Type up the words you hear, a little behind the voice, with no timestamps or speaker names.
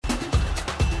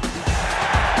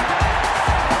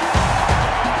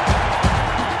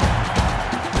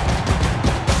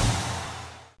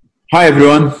Hi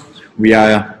everyone, we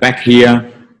are back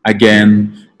here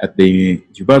again at the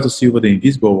Gilberto Silva, the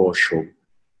Invisible Wall Show.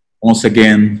 Once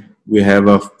again, we have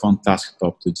a fantastic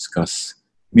topic to discuss.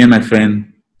 Me and my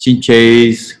friend Chin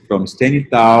Chase from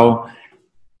Stanitao.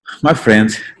 My friend,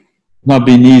 not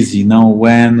been easy now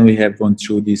when we have gone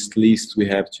through this list we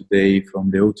have today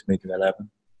from the Ultimate 11.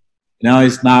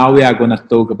 Now we are going to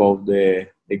talk about the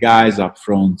guys up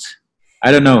front.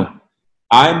 I don't know.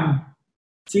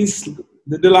 Since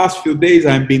the last few days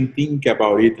I've been thinking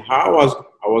about it, how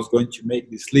I was going to make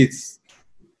this list.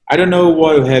 I don't know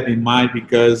what you have in mind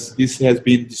because this has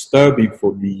been disturbing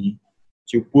for me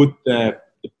to put the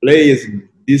players in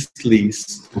this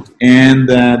list and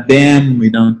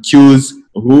then choose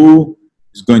who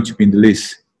is going to be in the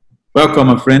list. Welcome,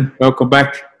 my friend. Welcome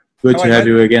back. Good to have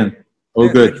you again. All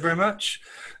good. Thank you very much.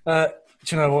 Do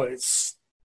you know what?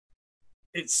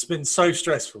 It's been so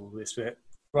stressful, this bit,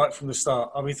 right from the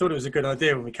start. We thought it was a good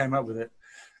idea when we came up with it,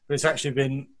 but it's actually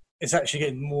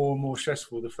getting more and more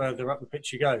stressful the further up the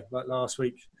pitch you go. Like last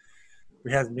week,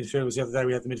 we had the midfielders. The other day,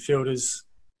 we had the midfielders.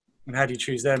 And how do you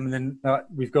choose them? And then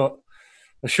we've got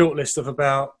a short list of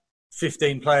about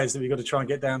 15 players that we've got to try and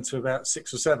get down to about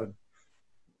 6 or 7.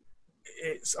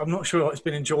 I'm not sure it's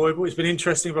been enjoyable. It's been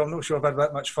interesting, but I'm not sure I've had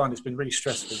that much fun. It's been really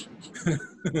stressful.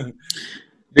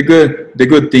 The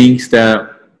good things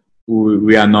that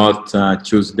we are not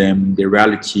choose them the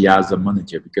reality as a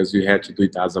manager because we have to do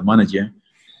it as a manager.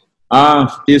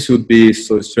 This would be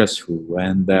so stressful,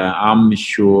 and I'm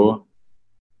sure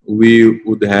we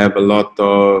would have a lot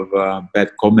of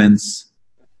bad comments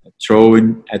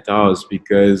thrown at us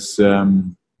because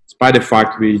despite the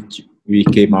fact we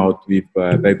came out with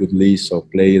a very good list of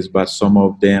players, but some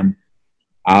of them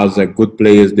as good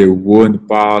players, they won't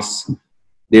pass.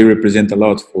 They represent a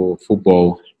lot for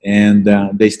football, and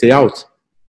they stay out.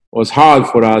 It was hard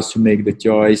for us to make the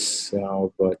choice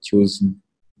of choosing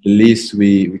the list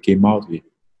we came out with.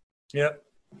 Yeah,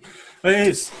 it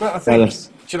is. But I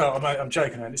think, I'm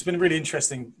joking, man. It's been really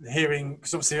interesting hearing,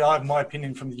 because obviously I have my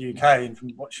opinion from the UK and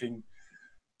from watching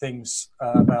things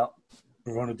about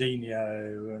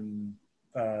Ronaldinho and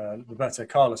Roberto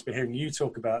Carlos, but hearing you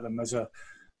talk about them as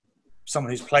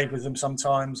someone who's played with them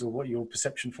sometimes, or what your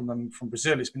perception from them from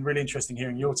Brazil, it's been really interesting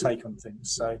hearing your take on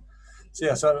things. So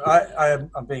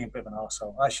I'm being a bit of an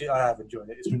arsehole. Actually, I have enjoyed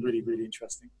it. It's been really, really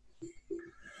interesting.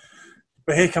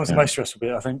 But here comes the most stressful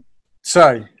bit, I think.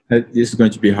 So this is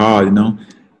going to be hard,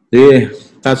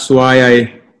 That's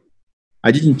why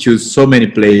I didn't choose so many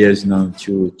players,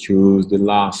 to choose the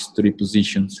last 3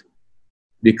 positions,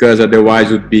 because otherwise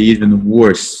it would be even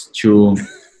worse to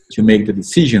make the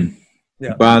decision.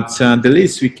 Yeah. But the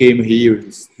list we came here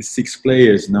is the 6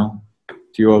 players,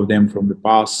 few of them from the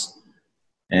past,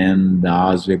 and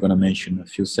as we're going to mention in a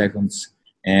few seconds,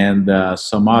 and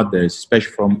some others,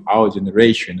 especially from our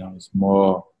generation, it's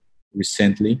more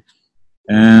recently.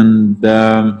 And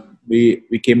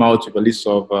we came out with a list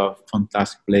of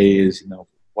fantastic players,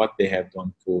 what they have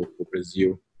done for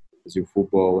Brazil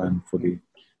football, and for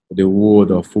the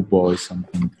world of football is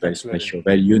something very special,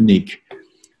 very unique.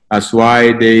 That's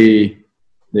why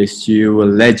they still a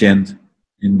legend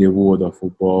in the world of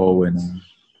football. And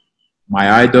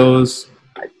my idols,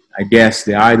 I guess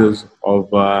the idols of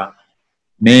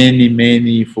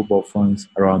many football fans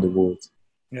around the world.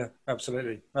 Yeah,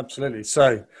 absolutely.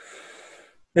 So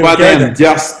who are them?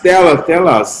 Just tell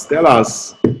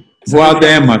us. Who are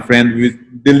them, my friend?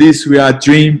 With the list we are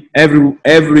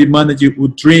every manager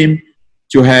would dream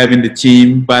to have in the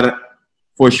team, but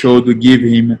for sure to give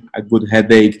him a good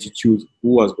headache to choose who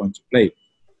was going to play.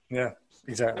 Yeah,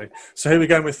 exactly. So who are we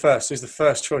going with first? Who's the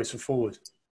first choice for forward?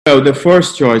 Well, the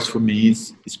first choice for me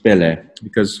is Pelé,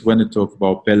 because when you talk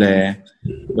about Pelé,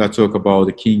 we talk about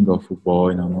the king of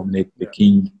football, nominate the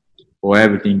king for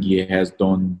everything he has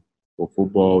done for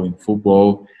football, in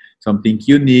football, something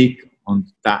unique in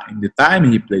the time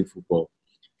he played football.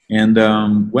 And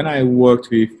when I worked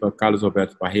with Carlos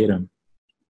Alberto Parreira,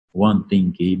 one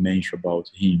thing he mentioned about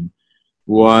him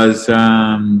was,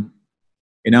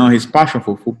 his passion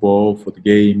for football, for the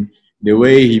game, the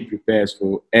way he prepares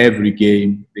for every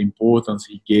game, the importance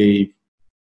he gave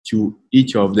to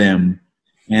each of them.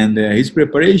 And his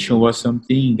preparation was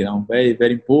something very,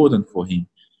 very important for him.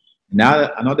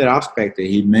 Now, another aspect that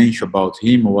he mentioned about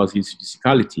him was his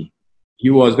physicality. He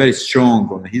was very strong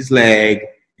on his leg,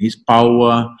 his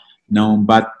power,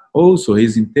 but also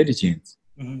his intelligence.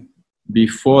 Mm-hmm.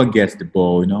 Before he gets the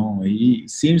ball, he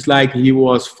seems like he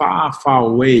was far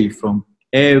away from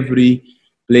every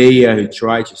player who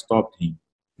tried to stop him.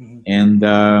 Mm-hmm. And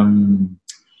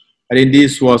I think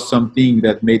this was something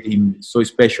that made him so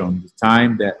special in the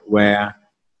time where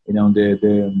You know,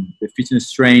 the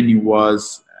fitness training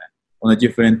was on a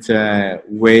different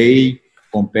way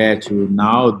compared to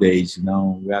nowadays. You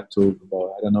know, we are talking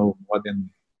about, I don't know, more than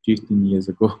 15 years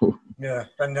ago. Yeah,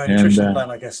 and no nutrition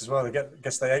plan, I guess, as well. I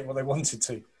guess they ate what they wanted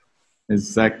to.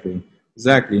 Exactly,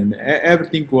 and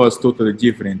everything was totally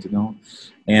different, you know.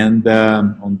 And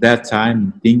on that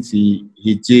time, things he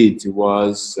did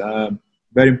was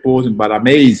very important, but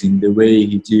amazing. The way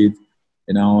he did,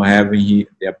 you know, having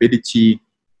the ability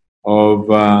of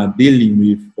dealing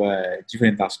with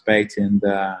different aspects and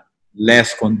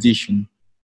less condition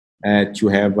to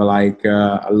have like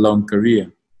a long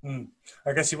career.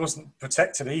 I guess he wasn't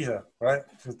protected either, right?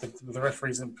 The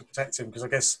referees didn't protect him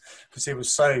because he was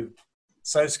so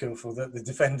skillful that the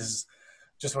defenders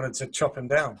just wanted to chop him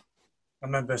down. I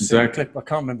remember seeing a clip. I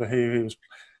can't remember who he was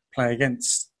playing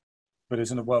against, but it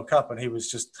was in the World Cup, and he was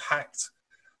just hacked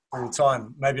all the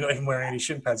time. Maybe not even wearing any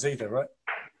shin pads either, right?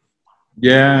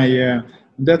 Yeah.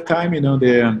 At that time, you know,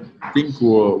 the things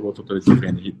were totally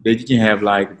different. They didn't have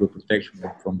like good protection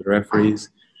from the referees,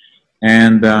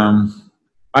 and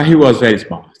he was very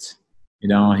smart. You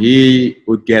know, he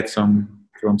would get from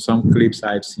some clips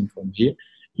I've seen from here.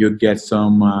 You'd get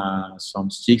some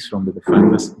sticks from the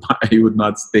defenders, but he would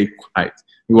not stay quiet.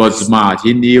 He was smart.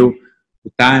 He knew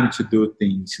the time to do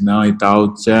things, you know,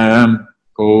 without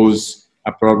cause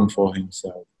a problem for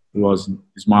himself. He was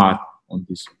smart on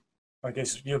this. I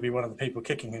guess you'll be one of the people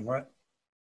kicking him, right?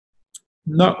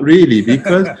 Not really,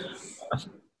 because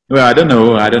well, I don't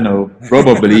know.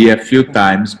 Probably a few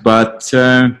times, but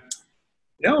you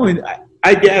know,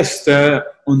 I guess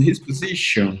on his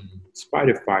position, despite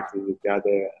the fact that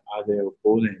the other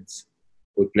opponents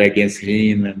would play against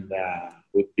him and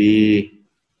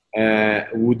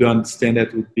would understand that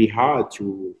it would be hard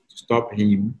to stop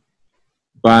him.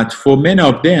 But for many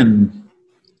of them,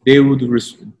 they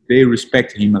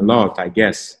respect him a lot, I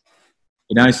guess.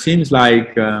 You know, it seems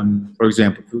like, for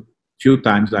example, few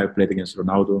times I played against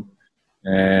Ronaldo,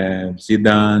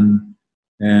 Zidane,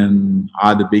 and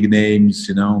other big names,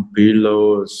 you know,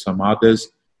 Pirlo, some others,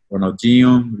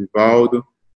 Ronaldinho, Rivaldo.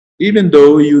 Even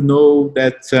though you know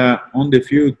that on the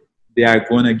field they are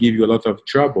going to give you a lot of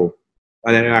trouble,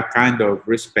 but there are kind of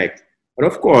respect. But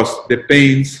of course,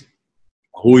 depends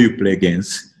who you play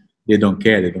against. They don't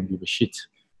care. They don't give a shit.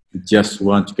 They just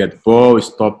want to get the ball,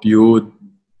 stop you.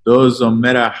 Doesn't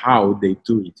matter how they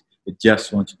do it. They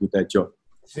just want to do their job.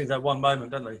 See that one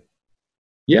moment, don't they?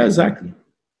 Yeah, exactly.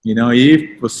 You know,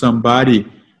 if for somebody,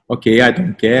 okay, I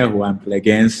don't care who I'm playing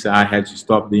against, I had to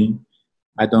stop them.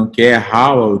 I don't care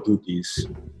how I'll do this.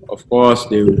 Of course,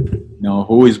 they will, you know,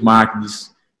 who is marking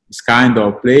this kind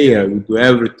of player will do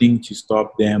everything to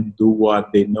stop them, do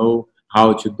what they know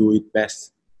how to do it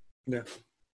best. Yeah,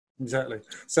 exactly.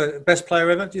 So, best player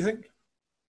ever, do you think?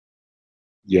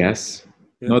 Yes,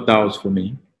 no doubt for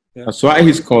me. Yeah. That's why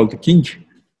he's called the king.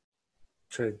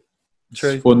 True.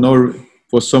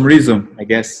 For some reason, I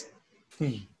guess.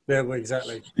 Yeah, well,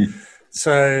 exactly.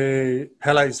 So,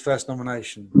 Pele's first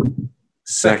nomination.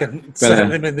 Second,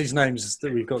 I mean, these names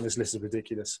that we've got on this list are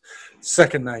ridiculous.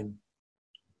 Second name.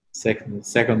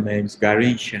 Second name is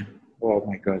Garrincha. Oh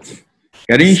my God.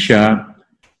 Garrincha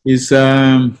is,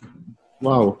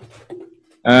 wow.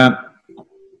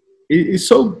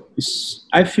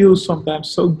 I feel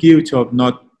sometimes so guilty of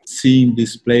not seeing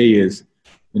these players,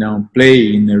 you know,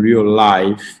 play in real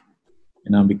life,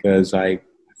 you know, because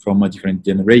from a different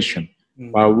generation.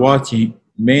 But watching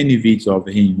many videos of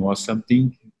him was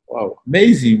something, wow,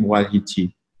 amazing what he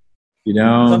did, you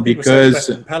know. Some people say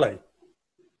better than Pele.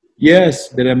 Yes,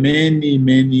 there are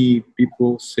many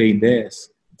people saying this,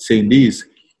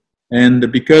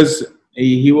 and because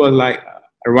he was like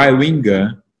a right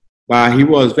winger, but he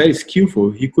was very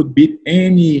skillful. He could beat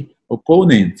any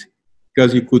opponent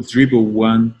because he could dribble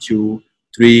 1, 2,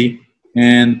 3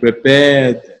 and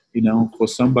prepared, you know, for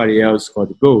somebody else to score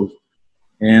the goal.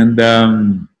 And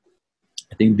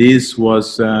I think this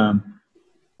was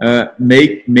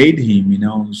made him, you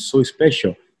know, so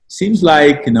special. Seems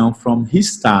like, you know, from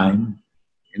his time,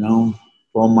 you know,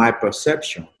 from my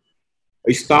perception,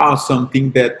 it started something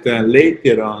that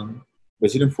later on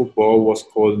Brazilian football was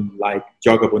called like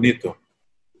Joga Bonito.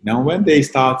 Now, when they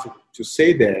started to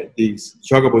say that this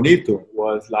Joga Bonito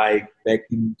was like back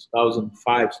in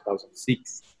 2005,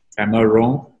 2006, if I'm not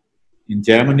wrong, in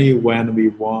Germany when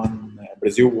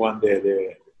Brazil won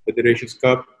the Federations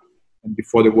Cup, and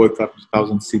before the World Cup in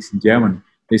 2006 in Germany,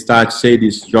 they started to say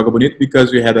this Joga Bonito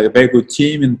because we had a very good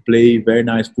team and play very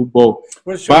nice football.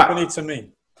 What does Joga Bonito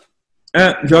mean?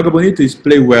 Joga Bonito is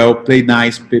play well, play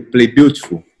nice, play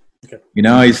beautiful. Okay. You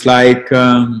know, it's like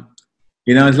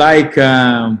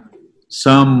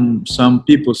some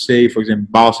people say, for example,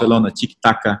 Barcelona,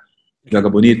 tiki-taka, joga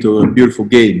bonito, a beautiful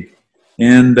game.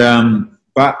 And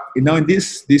but in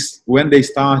this when they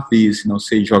start these,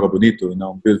 say joga bonito,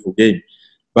 beautiful game.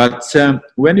 But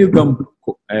when you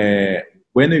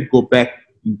go back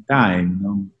in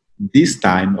time, this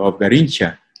time of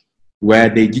Garrincha, where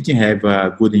they didn't have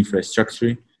a good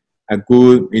infrastructure, a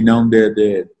good,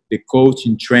 the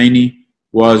coaching training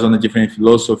was on a different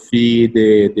philosophy,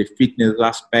 the fitness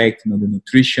aspect, the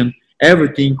nutrition,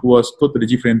 everything was totally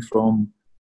different from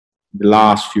the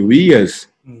last few years.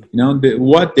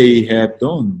 What they have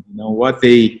done, what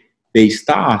they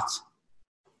start,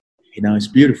 it's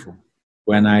beautiful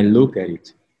when I look at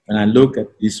it, when I look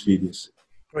at these videos.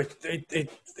 It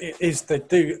is,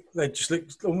 they just look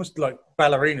almost like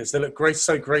ballerinas. They look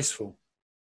so graceful.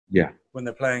 Yeah. When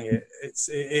they're playing it,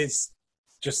 it is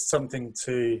just something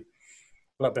to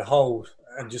like behold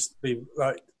and just be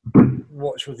like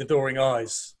watch with adoring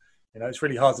eyes. It's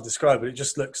really hard to describe, but it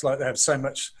just looks like they have so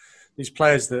much. These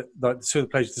players that, like the two of the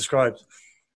players described,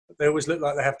 they always look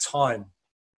like they have time.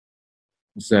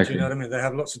 Exactly. Do you know what I mean? They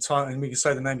have lots of time, and we can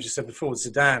say the names you said before: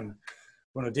 Zidane,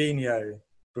 Ronaldinho,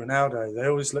 Ronaldo. They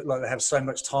always look like they have so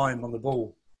much time on the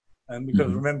ball, and we've got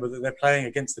to remember that they're playing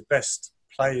against the best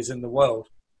players in the world,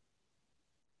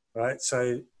 right?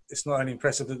 So it's not only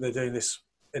impressive that they're doing this,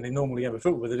 and they normally have a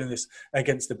football, but they're doing this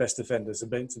against the best defenders,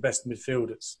 against the best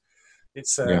midfielders.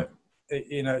 It's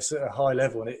it's at a high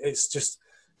level, and it's just.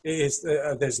 It is.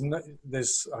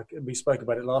 There's. We spoke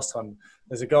about it last time.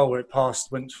 There's a goal where it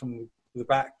went from the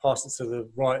back, passed it to the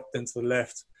right, then to the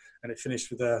left, and it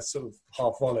finished with a sort of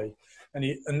half volley. And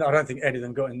I don't think any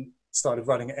of them started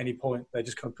running at any point. They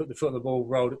just kind of put the foot on the ball,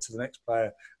 rolled it to the next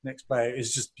player. Next player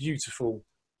is just beautiful,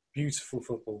 beautiful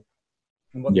football,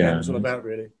 and what the game was all about,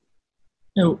 really.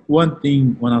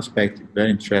 One aspect very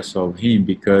interesting of him,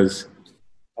 because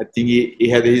I think he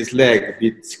had his leg a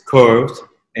bit curved,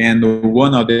 and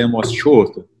one of them was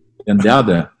shorter than the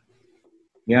other.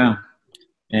 Yeah.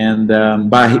 And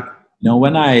but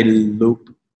when I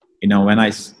look, when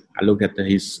I look at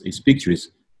his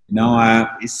pictures,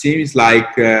 it seems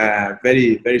like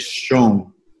very, very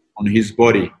strong on his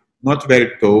body, not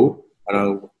very tall,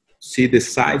 but see the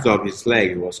size of his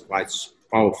leg was quite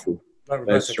powerful,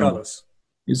 very strong.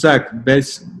 Exactly, very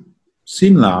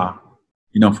similar.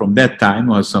 From that time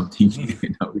or something,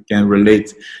 we can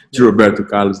relate to Roberto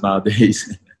Carlos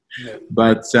nowadays.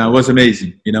 But it was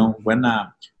amazing, when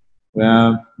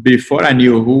before I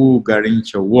knew who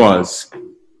Garrincha was,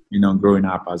 growing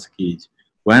up as a kid,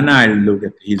 when I look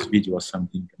at his video, was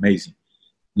something amazing.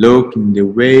 Look in the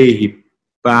way he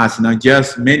passed,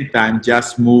 just many times,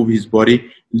 just move his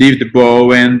body, leave the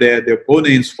ball, and the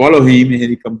opponents follow him, and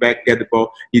he come back, get the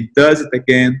ball. He does it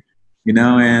again.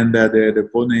 And the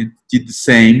opponent did the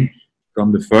same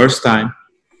from the first time.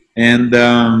 And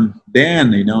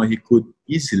then, he could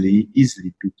easily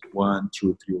beat 1,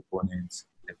 2, 3 opponents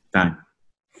at the time.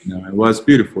 It was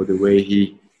beautiful the way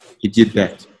he did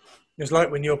that. It was like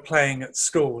when you're playing at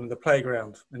school in the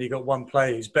playground and you got one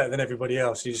player who's better than everybody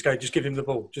else. You just go, just give him the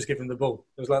ball, just give him the ball.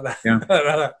 It was like that. Yeah.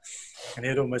 Like and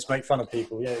he'd almost make fun of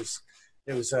people. Yeah,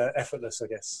 it was effortless, I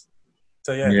guess.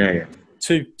 So yeah.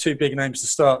 Two big names to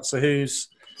start. So who's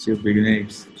two big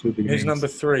names? Who's number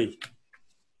 3?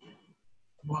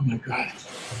 Oh my God!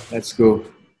 Let's go,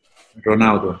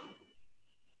 Ronaldo.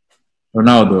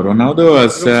 Ronaldo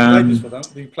was.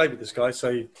 You played with this guy, so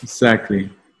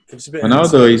exactly.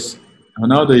 Ronaldo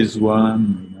is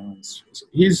one.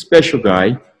 He's a special guy,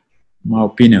 in my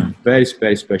opinion. Very,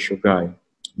 very special guy.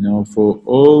 For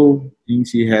all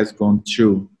things he has gone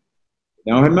through.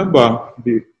 Now I remember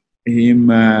him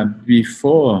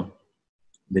before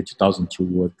the 2002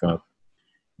 World Cup,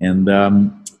 and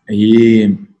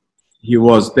he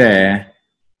was there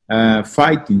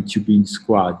fighting to be in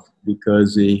squad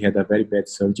because he had a very bad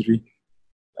surgery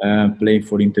playing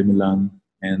for Inter Milan,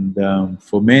 and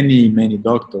for many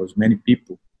doctors, many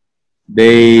people,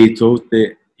 they thought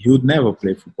that he would never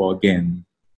play football again.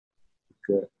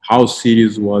 How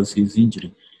serious was his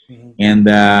injury? And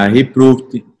he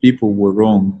proved people were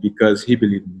wrong because he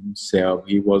believed in himself.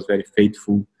 He was very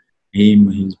faithful.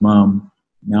 His mom.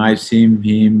 Now I've seen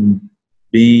him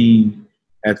being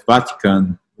at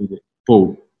Vatican with the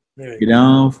Pope.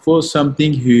 Really? For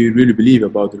something he really believed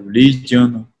about the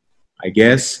religion, I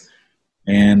guess.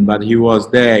 But he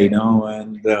was there,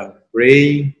 and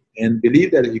praying and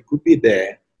believed that he could be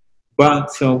there.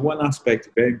 But one aspect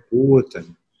very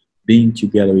important, being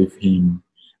together with him.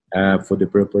 For the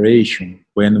preparation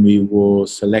when we were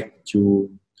selected to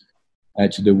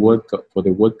the World Cup, for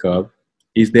the World Cup,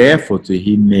 is the effort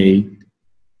he made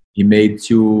he made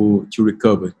to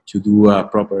recover, to do a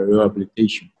proper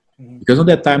rehabilitation. Because at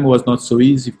that time it was not so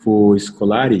easy for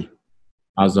Scolari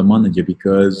as a manager,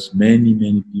 because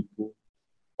many people,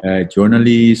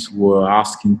 journalists were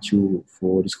asking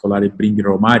for Scolari bring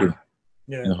Romário.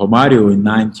 Yeah. And Romário in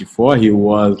 '94, he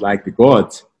was like the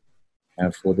god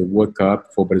for the World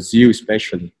Cup, for Brazil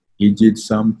especially. He did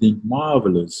something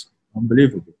marvelous,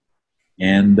 unbelievable.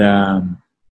 And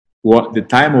what the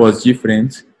time was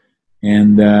different,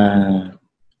 and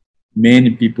many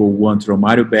people want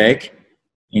Romário back,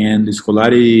 and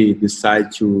Scolari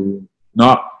decided to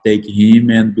not take him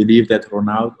and believe that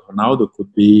Ronaldo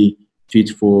could be fit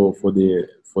for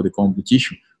the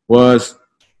competition. Was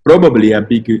probably a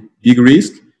big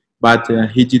risk, but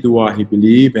he did what he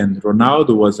believed, and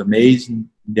Ronaldo was amazing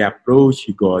in the approach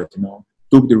he got.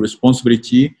 Took the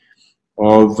responsibility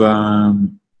of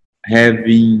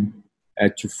having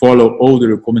to follow all the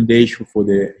recommendations for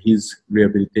his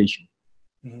rehabilitation.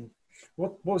 Mm-hmm.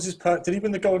 What was his part? Did he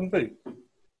win the Golden Boot?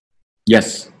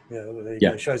 Yes. Yeah, well, there you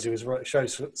go. Shows he was right.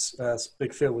 Shows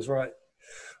Big Phil was right.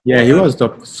 Yeah, well, he was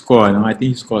top scorer. I think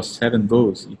he scored 7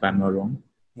 goals, if I'm not wrong.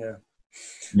 Yeah.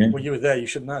 Well, you were there. You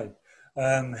should know.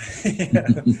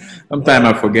 Sometimes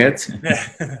I forget.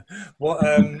 Yeah.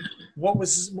 What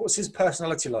was his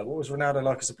personality like? What was Ronaldo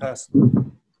like as a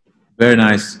person? Very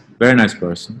nice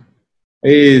person.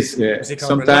 He's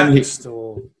sometimes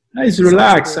he's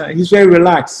relaxed. He's very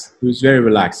relaxed. He's very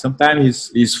relaxed.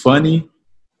 Sometimes he's funny,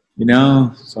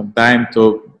 Sometimes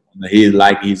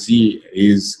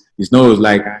his nose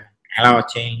like, hello,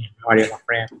 Ching, how are you, my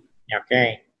friend? You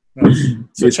okay?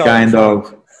 It's kind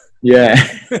of, yeah.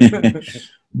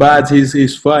 But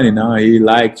he's funny, He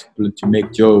likes to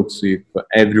make jokes with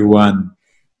everyone,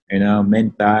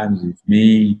 many times with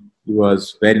me. He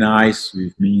was very nice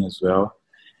with me as well.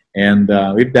 And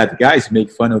with that, guys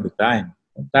make fun all the time.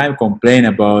 Sometimes complain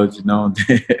about,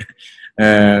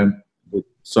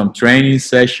 some training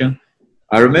session.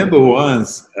 I remember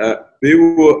once we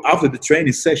were after the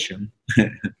training session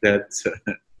that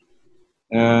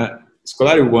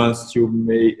Scolari wants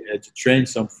to train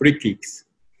some free kicks.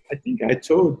 I think I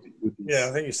told you this. Yeah,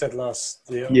 I think you said last.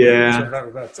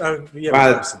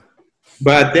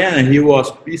 But then he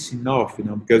was pissing off,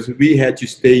 because we had to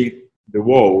stay the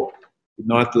wall,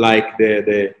 not like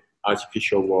the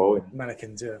artificial wall.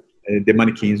 Mannequins, yeah. The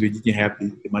mannequins, we didn't have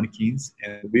the mannequins,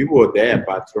 and we were there,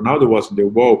 but Ronaldo was on the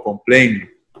wall complaining.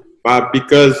 But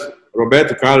because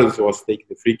Roberto Carlos was taking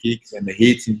the free kicks and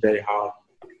hitting very hard,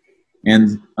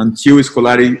 and until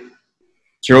Scolari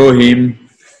threw him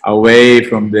away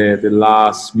from the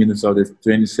last minutes of the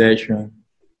training session,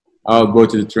 I'll go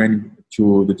to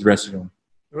the dressing room.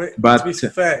 But to be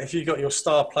fair, if you got your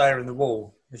star player in the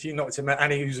wall, if you knocked him out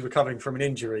and he was recovering from an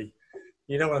injury,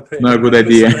 you don't want to put him. No, good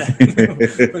idea.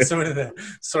 Put someone in there.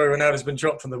 Sorry, Ronaldo's been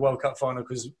dropped from the World Cup final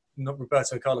because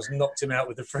Roberto Carlos knocked him out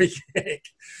with a free kick.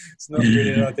 It's not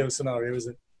really an ideal scenario, is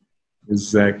it?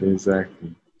 Exactly.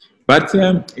 But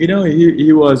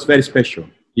he was very special.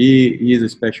 He is a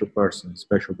special person,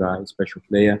 special guy, special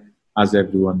player, as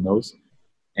everyone knows.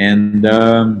 And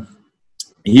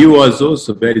he was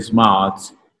also very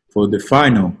smart for the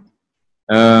final.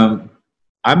 I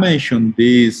mentioned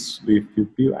this with you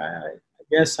people. I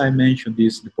guess I mentioned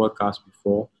this in the podcast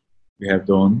before we have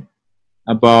done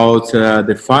about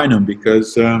the final,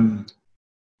 because in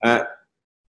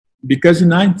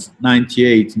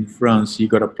 1998 in France he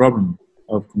got a problem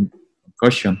of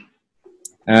concussion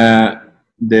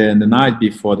the night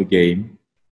before the game.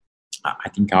 I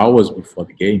think hours before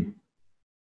the game,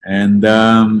 and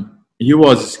he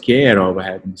was scared of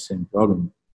having the same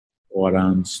problem. What I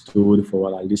understood, for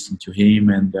what I listened to him,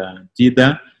 and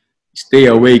Dida stay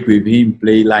awake with him,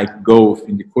 play like golf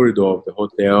in the corridor of the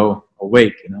hotel,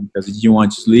 awake, because he didn't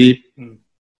want to sleep.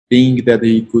 Think that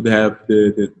he could have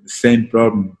the same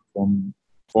problem from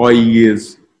 4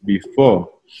 years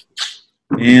before.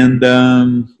 And,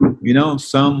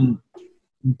 some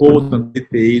important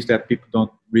details that people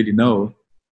don't really know,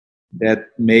 that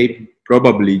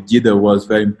probably Dida was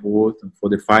very important for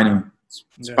the final,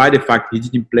 despite the fact he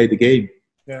didn't play the game.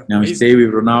 Yeah. Stay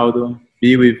with Ronaldo,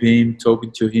 be with him,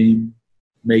 talking to him,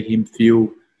 make him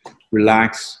feel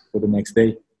relaxed for the next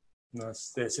day.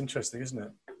 Nice. Yeah, it's interesting, isn't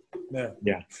it?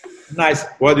 Yeah. Nice.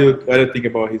 What do you think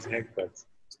about his haircut?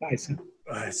 It's nice, huh?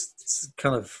 It's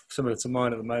kind of similar to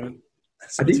mine at the moment.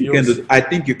 I think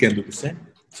you can do the same.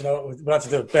 So we'll have to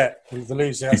do a bet with the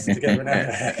loser has to get Ronaldo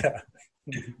a haircut.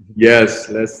 Yes,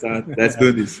 let's start. Let's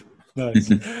do this.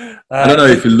 Nice. I don't know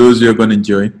if you lose, you're going to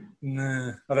enjoy.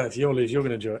 Nah, I don't know if you lose, you're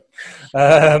going to enjoy it.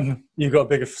 You've got a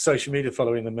bigger social media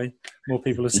following than me. More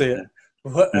people will see it.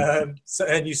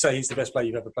 And you say he's the best player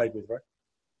you've ever played with, right?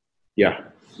 Yeah.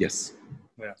 Yes.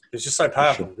 Yeah, it's just so For sure.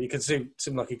 powerful. He could seem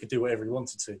like he could do whatever he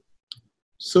wanted to.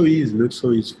 So easy. Looks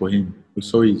so easy for him. Looks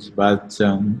so easy, but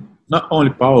not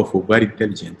only powerful, very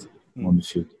intelligent on the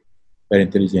field. Very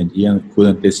intelligent. He could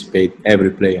anticipate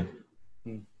every player.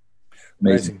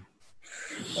 Amazing.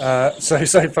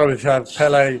 So far we've had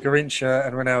Pele, Garrincha,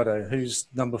 and Ronaldo. Who's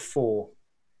number 4?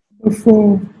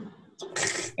 Before.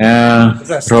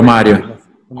 That's Romario.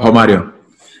 Romario.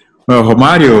 Well,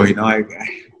 Romario,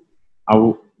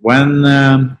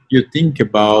 when you think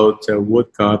about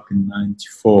World Cup in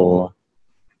 '94,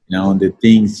 the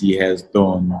things he has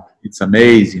done, it's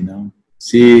amazing.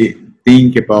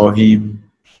 Think about him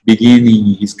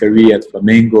beginning his career at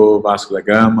Flamengo, Vasco da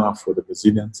Gama, for the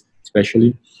Brazilians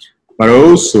especially, but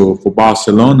also for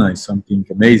Barcelona is something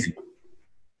amazing.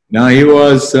 Now he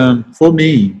was, for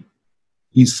me,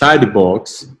 inside the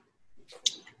box,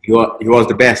 he was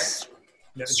the best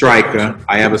striker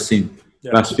I ever seen,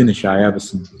 best finisher I ever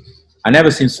seen. I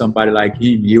never seen somebody like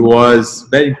him. He was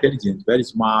very intelligent, very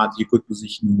smart. He could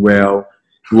position well.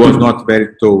 He was not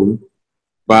very tall,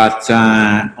 but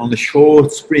on the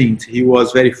short sprint, he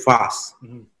was very fast,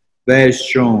 very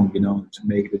strong. To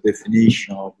make the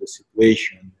definition of the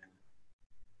situation,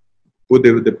 put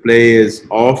the players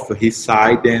off his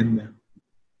side and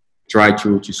try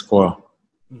to score.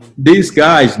 These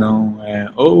guys,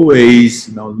 always,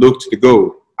 look to the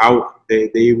goal.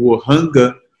 They were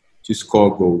hunger to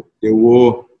score goal. They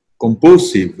were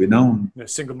compulsive,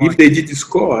 If they didn't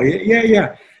score,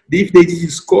 If they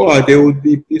didn't score, they would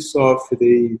be pissed off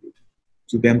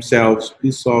to themselves,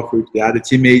 pissed off with the other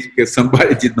teammates because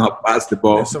somebody did not pass the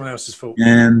ball. Someone else's fault.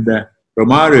 And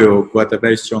Romario got a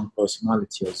very strong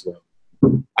personality as well.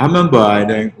 I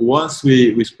remember once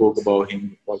we spoke about him in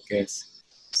the podcast,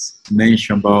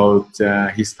 mentioned about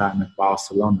his time at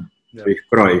Barcelona with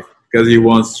Cruyff, because he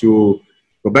wants to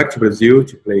go back to Brazil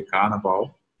to play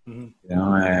Carnival.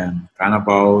 And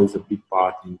Carnival is a big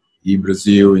party in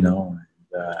Brazil, and,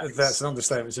 that's an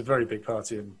understatement. It's a very big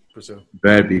party in Brazil.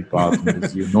 Very big party in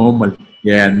Brazil.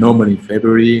 Normally in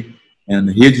February. And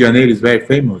Rio de Janeiro is very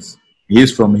famous. He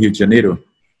is from Rio de Janeiro.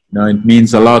 It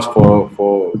means a lot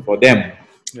for them.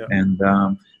 Yeah. And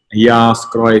he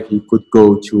asked Cruyff if he could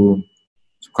go to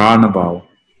Carnival.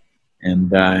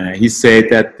 And he said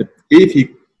that if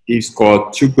he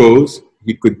scored 2 goals,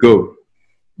 he could go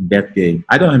in that game.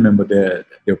 I don't remember the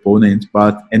opponent,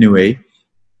 but anyway,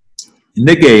 in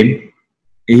the game,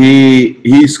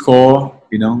 he scored,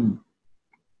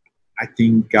 I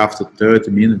think after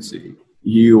 30 minutes,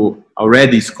 he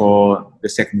already scored the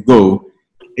second goal.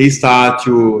 He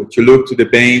started to look to the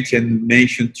bench and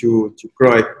mention to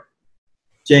Cruyff,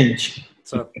 change.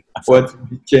 What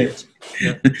change?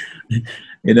 Yeah.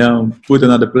 Put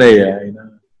another player,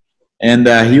 And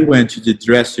he went to the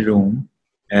dressing room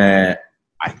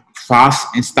fast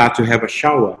and started to have a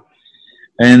shower.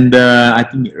 And I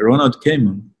think Ronald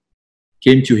came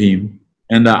to him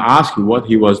and asked what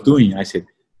he was doing. I said,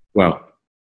 well,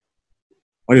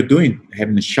 what are you doing?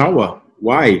 Having a shower?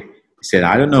 Why? He said,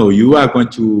 I don't know. You are going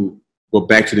to go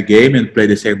back to the game and play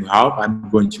the second half. I'm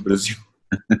going to Brazil.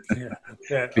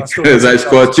 Because I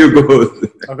scored 2 goals.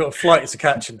 I've got a flight to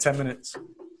catch in 10 minutes.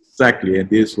 Exactly. And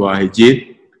this is what he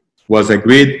did. Was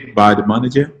agreed by the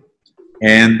manager.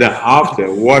 And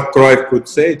after, what Cruyff could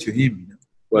say to him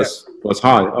was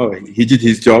hard. Oh, he did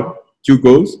his job. 2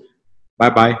 goals.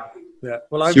 Bye-bye. Yeah.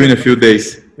 Well, see you in a few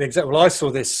days. Exactly. Well, I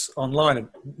saw this online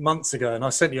months ago, and I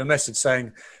sent you a message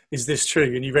saying, "Is this true?"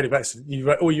 And you read it back.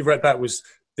 All you read back was,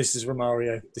 "This is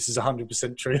Romario. This is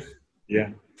 100% true." Yeah,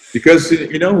 because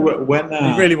when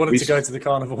you really wanted to go to the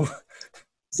Carnival.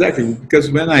 Exactly,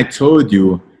 because when I told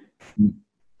you,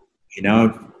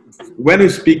 when you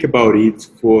speak about it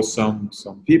for some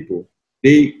people,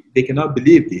 they cannot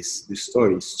believe this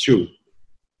story is true.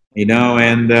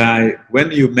 And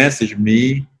when you messaged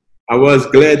me, I was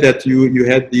glad that you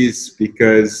had this,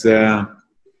 because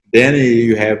then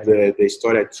you have the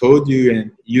story I told you,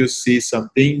 and you see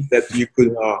something that you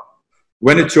could.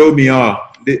 When you told me,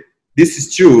 this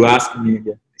is true, ask me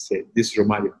again. I said, this is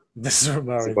Romario. This is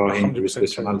Romario. It's about him, his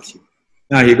personality.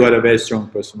 Now he got a very strong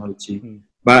personality.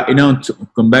 But to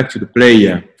come back to the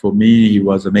player, for me, he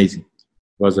was amazing.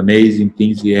 It was amazing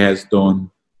things he has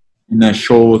done in a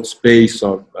short space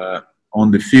of on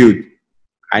the field.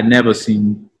 I never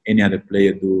seen any other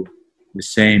player do the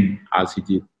same as he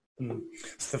did.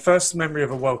 So the first memory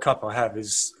of a World Cup I have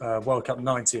is World Cup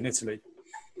 '90 in Italy,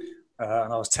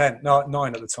 and I was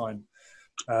 9 at the time.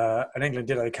 And England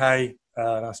did okay.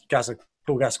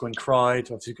 Paul Gascoigne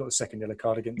cried. Obviously, got the second yellow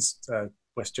card against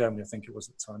West Germany, I think it was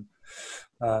at the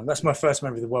time. That's my first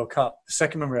memory of the World Cup. The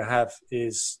second memory I have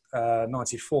is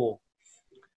 '94.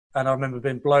 and I remember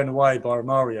being blown away by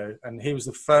Romario, and he was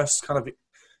the first kind of,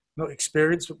 not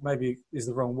experience, but maybe is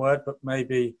the wrong word, but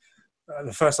maybe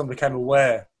the first time I became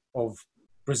aware of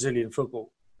Brazilian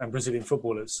football and Brazilian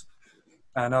footballers.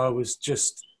 And I was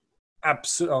just I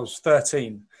was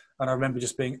 13, and I remember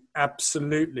just being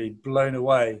absolutely blown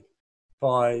away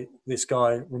by this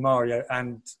guy Romario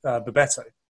and Bebeto.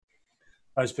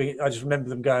 I just remember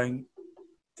them going.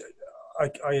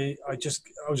 I was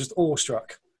just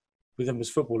awestruck with them as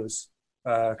footballers,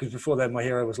 because before then my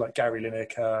hero was like Gary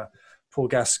Lineker, Paul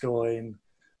Gascoigne,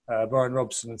 Brian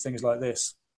Robson, and things like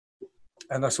this.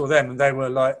 And I saw them, and they were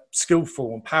like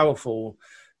skillful and powerful,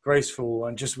 graceful,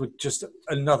 and just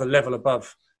another level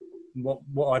above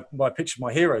what I pictured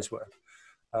my heroes were.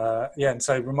 And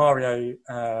so Romario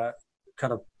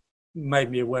kind of made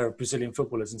me aware of Brazilian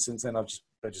footballers, and since then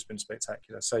they've just been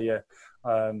spectacular. So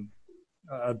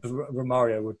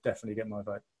Romario would definitely get my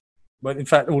vote. But in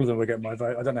fact, all of them would get my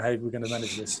vote. I don't know how we're going to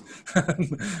manage this.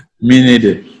 Me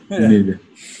neither. Yeah. Me neither.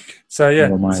 So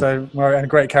Romario, and a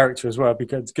great character as well.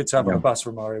 Because it's good to have on the bus,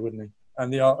 Romario, wouldn't he?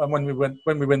 And when we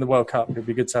win the World Cup, it'd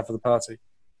be good to have for the party.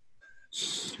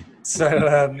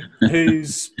 So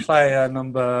who's player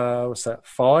number? What's that?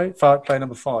 Player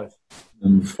number 5.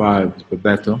 Number 5,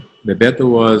 Bebeto. Bebeto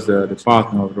was the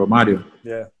partner of Romario.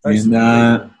 Yeah.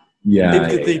 He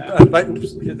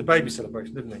did the baby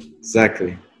celebration, didn't he?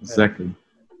 Exactly.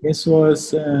 This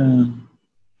was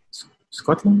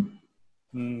Scotland?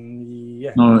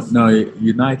 Yeah. No,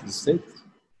 United States.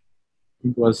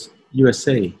 It was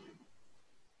USA.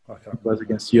 Okay. It was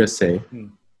against USA.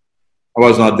 I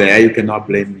was not there. You cannot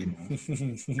blame me.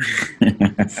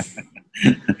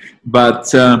 But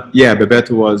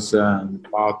Bebeto was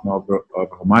partner of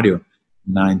Romario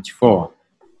in '94,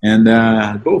 and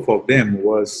both of them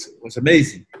was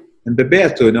amazing. And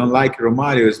Bebeto, like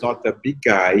Romario, is not a big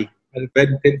guy, but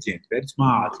very intelligent, very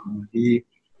smart. He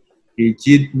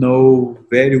did know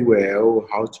very well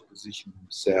how to position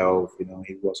himself.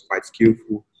 He was quite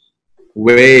skillful.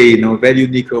 Very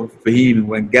unique of him.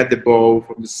 When get the ball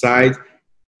from the side,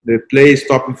 the player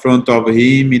stop in front of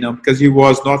him. Because he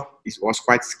was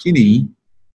quite skinny.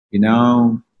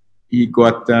 He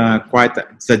got quite a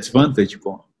disadvantage.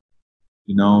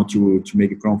 To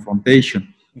make a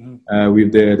confrontation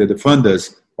with the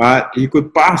defenders, but he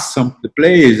could pass the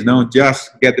players.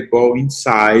 Just get the ball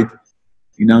inside.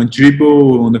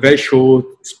 Dribble on a very short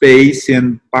space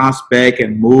and pass back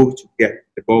and move to get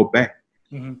the ball back.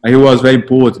 He was very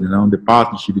important. The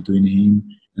partnership between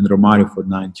him and Romario for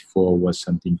 '94 was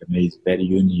something amazing, very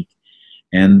unique,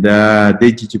 and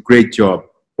they did a great job.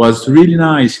 Was really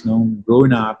nice,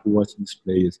 growing up watching these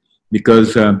players,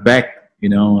 because back,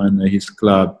 and his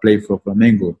club played for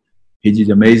Flamengo, he did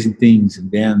amazing things,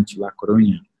 and then to La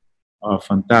Coruña,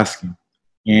 fantastic,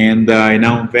 and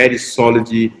very solid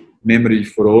memory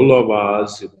for all of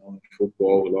us.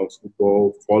 Football, love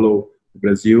football, follow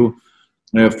Brazil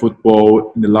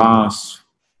football in the last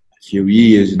few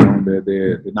years.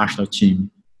 The national team.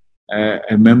 I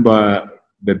remember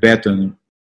Bebeto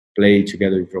played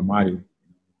together with Romario,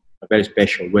 a very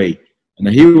special way. And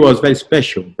he was very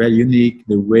special, very unique,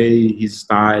 the way, his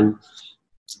style,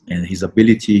 and his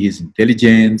ability, his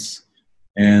intelligence,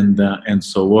 and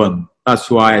so on. That's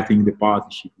why I think the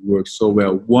partnership works so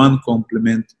well. One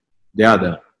complement the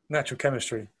other. Natural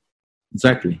chemistry.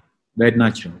 Exactly. Very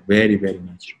natural. Very, very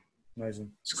natural.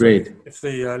 Amazing. It's great. So if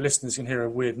the listeners can hear a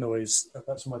weird noise,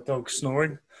 that's my dog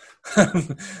snoring.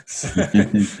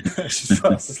 She's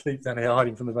fast asleep down here,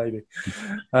 hiding from the baby.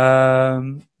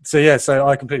 So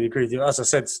I completely agree with you. As I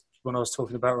said when I was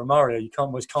talking about Romario, you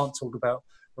can't talk about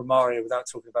Romario without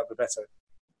talking about Bebeto.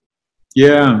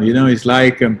 Yeah, it's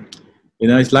like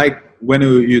it's like when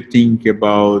you think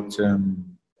about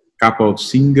couple of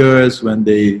singers when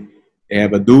they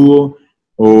have a duo,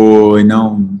 or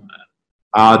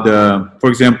other. For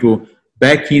example,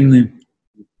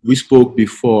 we spoke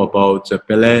before about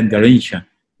Pelé and Garrincha.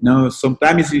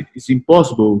 Sometimes it's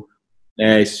impossible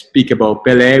speak about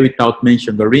Pelé without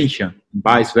mentioning Garrincha, and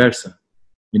vice versa.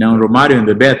 Romario and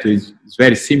Bebeto is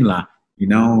very similar.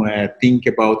 Think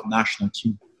about national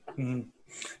team. Mm-hmm.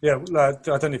 Yeah, I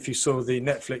don't know if you saw the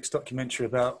Netflix documentary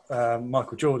about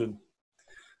Michael Jordan.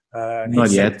 Not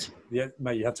yet. Yeah,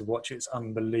 mate, you have to watch it. It's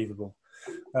unbelievable.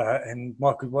 And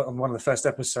Michael, on one of the first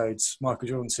episodes, Michael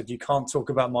Jordan said, "You can't talk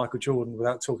about Michael Jordan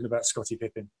without talking about Scottie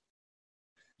Pippen."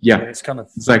 Yeah, and it's kind of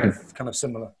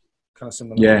similar.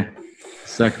 Yeah,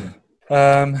 exactly.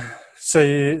 So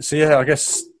I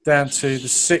guess down to the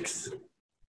 6th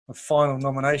and final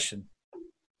nomination.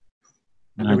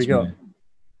 Who we got?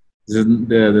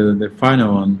 The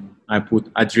final one. I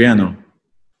put Adriano.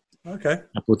 Okay.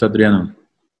 I put Adriano.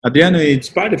 Adriano,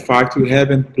 despite the fact we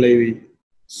haven't played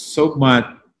so much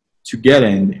together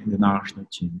in the national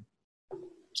team,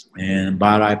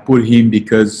 but I put him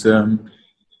because um,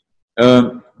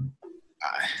 I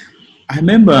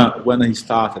remember when I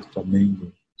started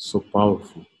Flamengo, so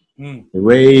powerful. Mm. The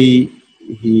way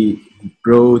he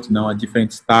brought a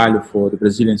different style for the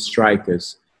Brazilian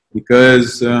strikers,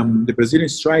 because the Brazilian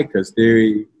strikers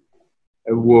they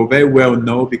were very well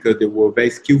known because they were very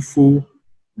skillful.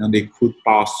 They could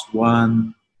pass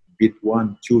beat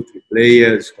one, two, three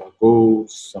players, score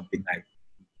goals, something like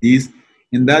this.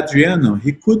 And Adriano,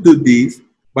 he could do this,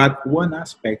 but one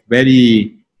aspect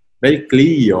very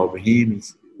clear of him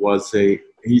was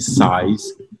his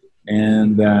size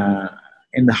and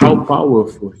and how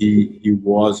powerful he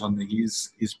was on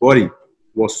his body.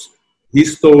 Was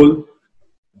He's tall,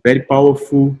 very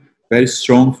powerful, very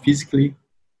strong physically.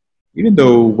 Even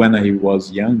though when he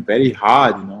was young, very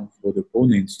hard, for the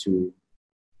opponents to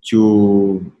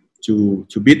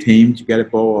to beat him, to get a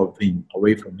ball of him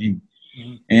away from him.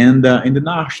 Mm-hmm. And in the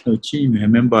national team, I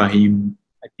remember him.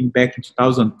 I think back in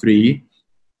 2003,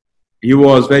 he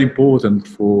was very important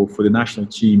for the national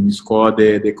team. He scored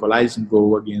the equalizing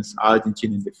goal against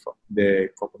Argentina in the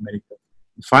Copa America,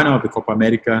 the final of the Copa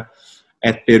America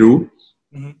at Peru.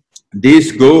 Mm-hmm.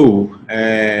 This goal,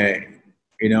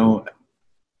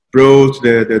 brought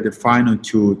the final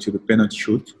to the penalty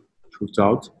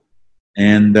shootout,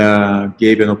 and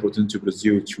gave an opportunity to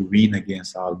Brazil to win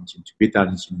against Argentina, to beat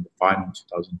Argentina in the final in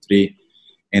 2003.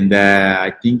 And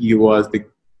I think he was the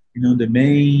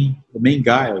main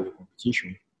guy of the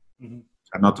competition. Mm-hmm. If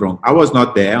I'm not wrong. I was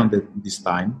not there on this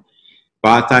time,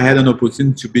 but I had an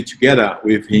opportunity to be together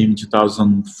with him in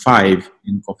 2005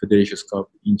 in Confederations Cup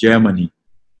in Germany.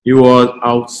 He was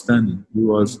outstanding. He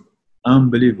was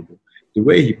unbelievable. The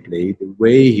way he played, the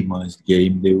way he managed the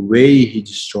game, the way he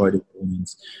destroyed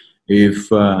opponents,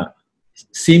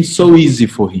 seemed so easy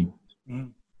for him. Mm-hmm.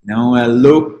 Now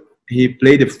he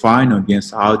played the final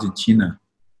against Argentina.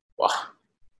 Wow.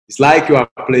 It's like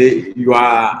you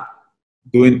are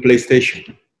doing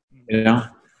PlayStation,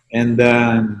 and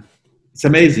it's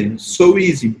amazing. So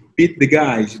easy, beat the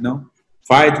guys,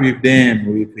 fight with them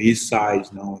with his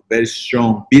size, very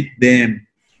strong, beat them.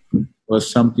 Was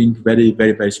something very,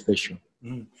 very, very special.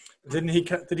 Mm. Did he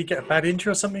get a bad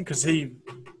injury or something? Because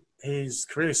his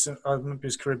career, I remember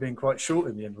his career being quite short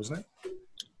in the end, wasn't it?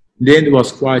 The end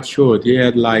was quite short. He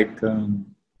had like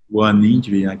one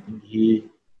injury. I think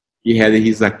he had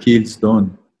his Achilles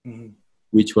done, mm-hmm.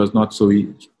 which was not so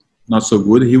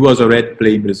good. He was already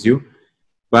playing Brazil,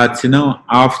 but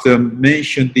after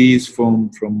mentioned this from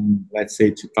let's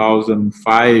say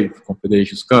 2005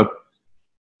 Confederations Cup.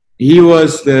 He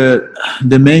was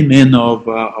the main man of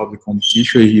the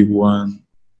competition. He won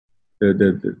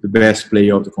the best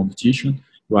player of the competition.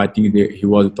 I think he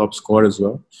was the top scorer as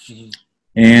well. Mm-hmm.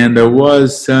 And it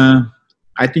was,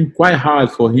 I think, quite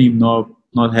hard for him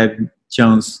not having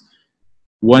chance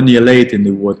 1 year later in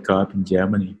the World Cup in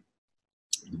Germany,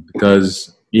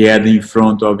 because he had in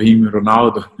front of him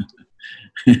Ronaldo,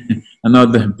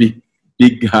 another big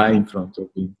guy in front of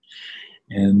him,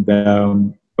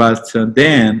 and. But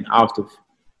then, after a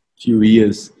few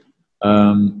years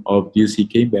of this, he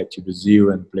came back to Brazil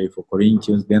and played for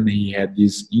Corinthians. Then he had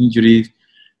this injury,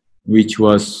 which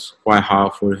was quite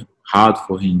hard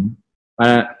for him.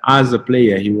 But as a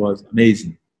player, he was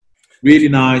amazing. Really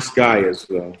nice guy as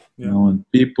well. Yeah. And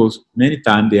people, many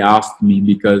times they asked me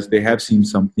because they have seen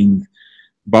something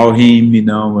about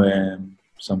him,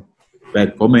 some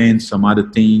bad comments, some other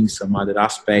things, some other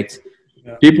aspects.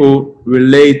 Yeah. People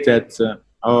relate that...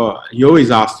 he always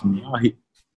asked me,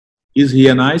 is he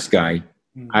a nice guy?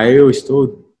 Mm-hmm. I always told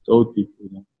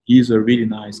people, he's a really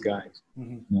nice guy.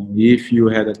 Mm-hmm. If you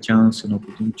had a chance and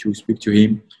opportunity to speak to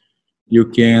him, you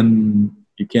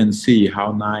can see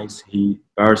how nice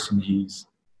person he is.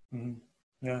 Mm-hmm.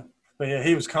 Yeah, but yeah,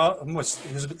 he was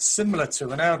a bit similar to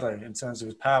Ronaldo in terms of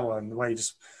his power and the way he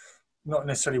just not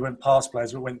necessarily went past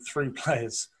players, but went through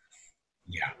players.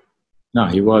 Yeah, no,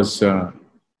 he was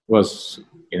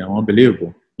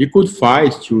unbelievable. He could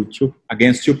fight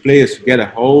against two players together,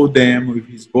 hold them with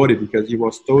his body because he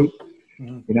was tall.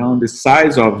 Mm-hmm. The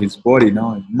size of his body,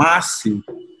 massive.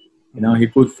 He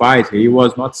could fight. He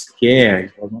was not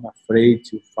scared. He was not afraid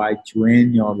to fight to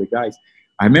any of the guys.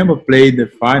 I remember playing the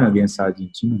final against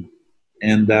Argentina,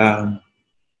 and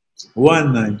one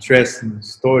interesting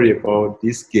story about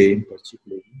this game,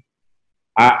 particularly.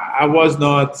 I was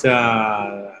not,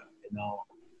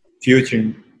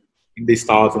 featuring in the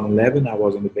 2011. I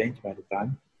was on the bench by the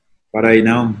time, but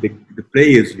the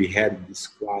players we had in this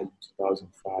squad in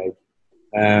 2005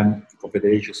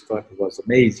 Confederations Cup was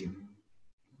amazing.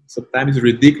 sometimes it's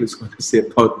ridiculous when I say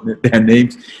about their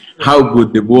names, how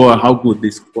good they were, how good the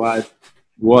squad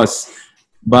was.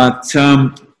 But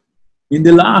in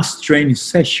the last training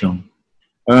session,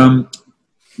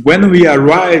 when we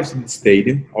arrived in the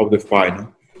stadium of the final,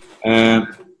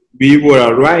 we were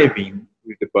arriving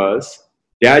with the bus.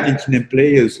 The Argentinian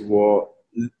players were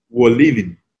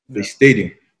leaving the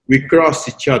stadium. We crossed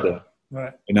each other,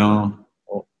 on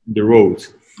the road.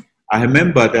 I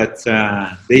remember that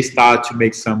they started to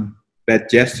make some bad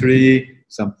gesture,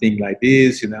 something like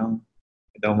this. I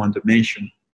don't want to mention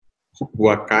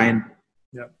what kind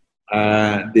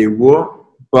they were,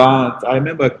 but I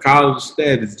remember Carlos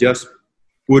Tevez just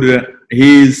put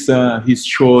his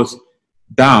shorts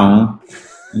down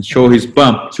and show his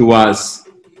bump to us.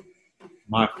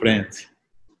 My friend,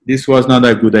 this was not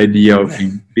a good idea of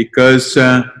him, because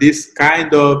this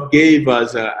kind of gave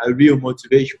us a real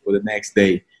motivation for the next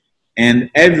day.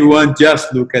 And everyone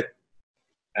just look at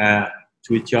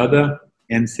to each other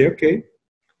and say, okay,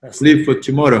 let's leave for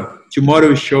tomorrow. Tomorrow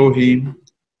we show him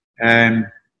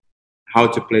how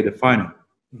to play the final.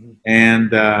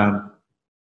 And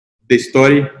the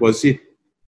story was it.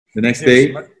 The next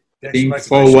day, I think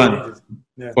 4-1.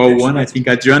 4-1, I think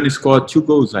Adriano scored 2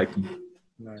 goals, I think.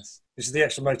 Nice. This is the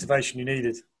extra motivation you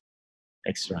needed.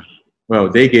 Extra. Well,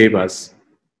 they gave us.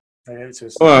 They gave it to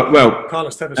us. Oh, well,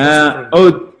 Carlos Tevez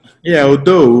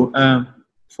although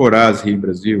for us here in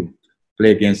Brazil,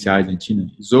 play against Argentina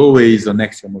is always an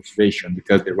extra motivation,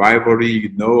 because the rivalry, you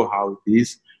know how it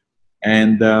is.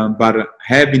 And but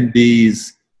having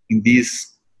these in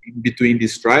between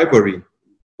this rivalry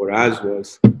for us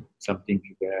was something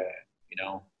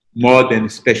more than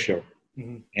special.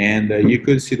 And you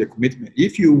could see the commitment.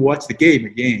 If you watch the game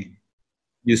again,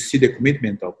 you see the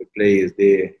commitment of the players,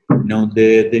 the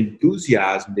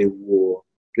enthusiasm they were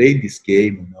playing this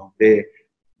game.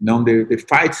 The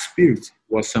fight spirit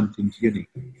was something unique.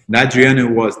 And Adriano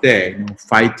was there,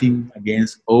 fighting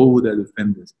against all the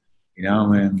defenders,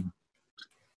 and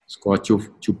scored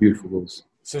two beautiful goals.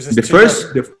 So is this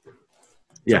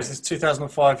this is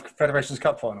 2005 Federations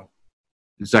Cup final.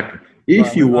 Exactly.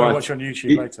 If you watch on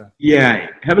YouTube later. Yeah,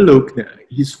 have a look.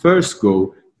 His first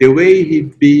goal, the way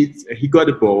he got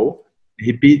the ball,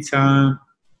 he beat,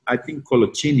 I think,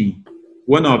 Coloccini,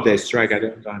 one of the strikers, I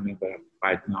don't remember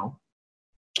right now.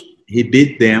 He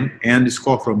beat them and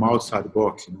scored from outside the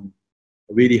box,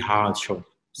 a really hard shot.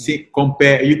 You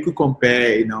could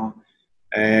compare,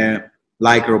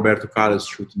 like Roberto Carlos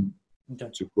shooting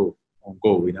to go on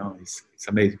goal, it's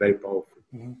amazing, very powerful.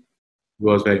 It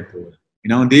was very important.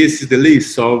 This is the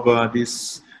list of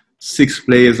these 6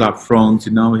 players up front.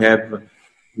 We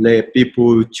have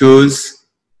people choose.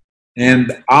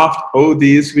 And after all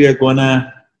this, we are going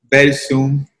to very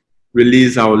soon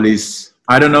release our list.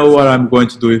 I don't know what I'm going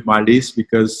to do with my list,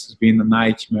 because it's been a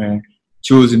nightmare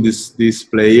choosing these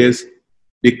players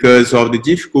because of the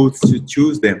difficulty to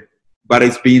choose them. But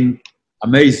it's been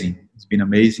amazing. It's been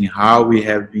amazing how we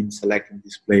have been selecting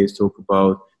these players, talk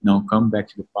about, come back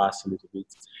to the past a little bit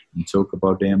and talk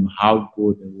about them, how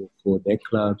good they were for their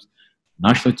clubs,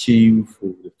 national team,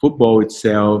 for the football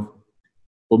itself.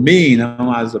 For me,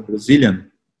 as a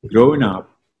Brazilian, growing up,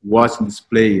 watching these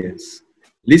players,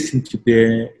 listening to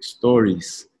their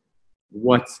stories,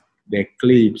 watch their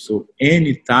clips. So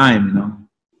anytime,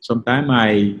 sometimes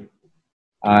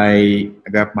I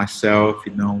got myself,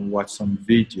 watch some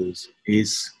videos.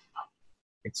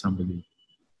 It's unbelievable.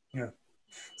 Yeah.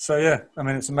 So yeah,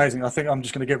 it's amazing. I think I'm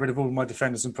just going to get rid of all my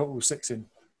defenders and put all 6 in.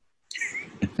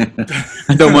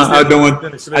 I don't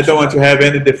want to have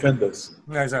any defenders.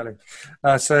 No, exactly.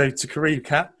 So to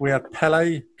recap, we have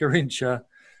Pele, Garrincha,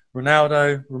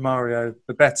 Ronaldo, Romario,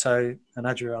 Bebeto, and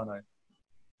Adriano.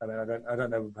 I don't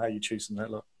know how you choose them.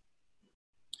 That lot.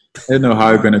 I don't know how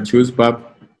you're going to choose,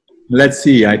 but let's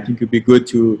see. I think it'd be good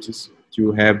to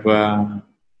have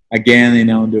again,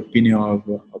 the opinion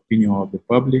of the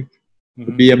public. It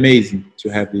would be amazing to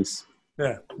have this.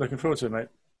 Yeah, looking forward to it, mate.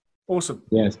 Awesome.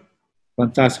 Yes,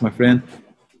 fantastic, my friend.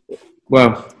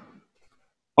 Well,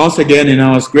 once again,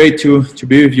 it's great to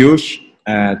be with you.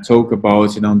 Talk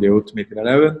about the Ultimate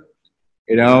 11.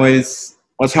 It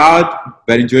was hard,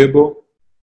 very enjoyable.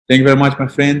 Thank you very much, my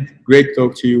friend. Great to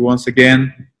talk to you once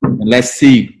again. And let's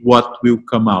see what will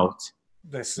come out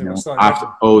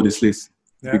after all this list.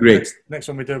 It'll be great. Next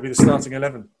one we do will be the starting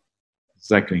 11.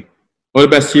 Exactly. All the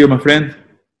best to you, my friend.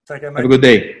 Take care, mate. Have a good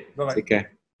day. Bye-bye. Take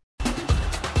care.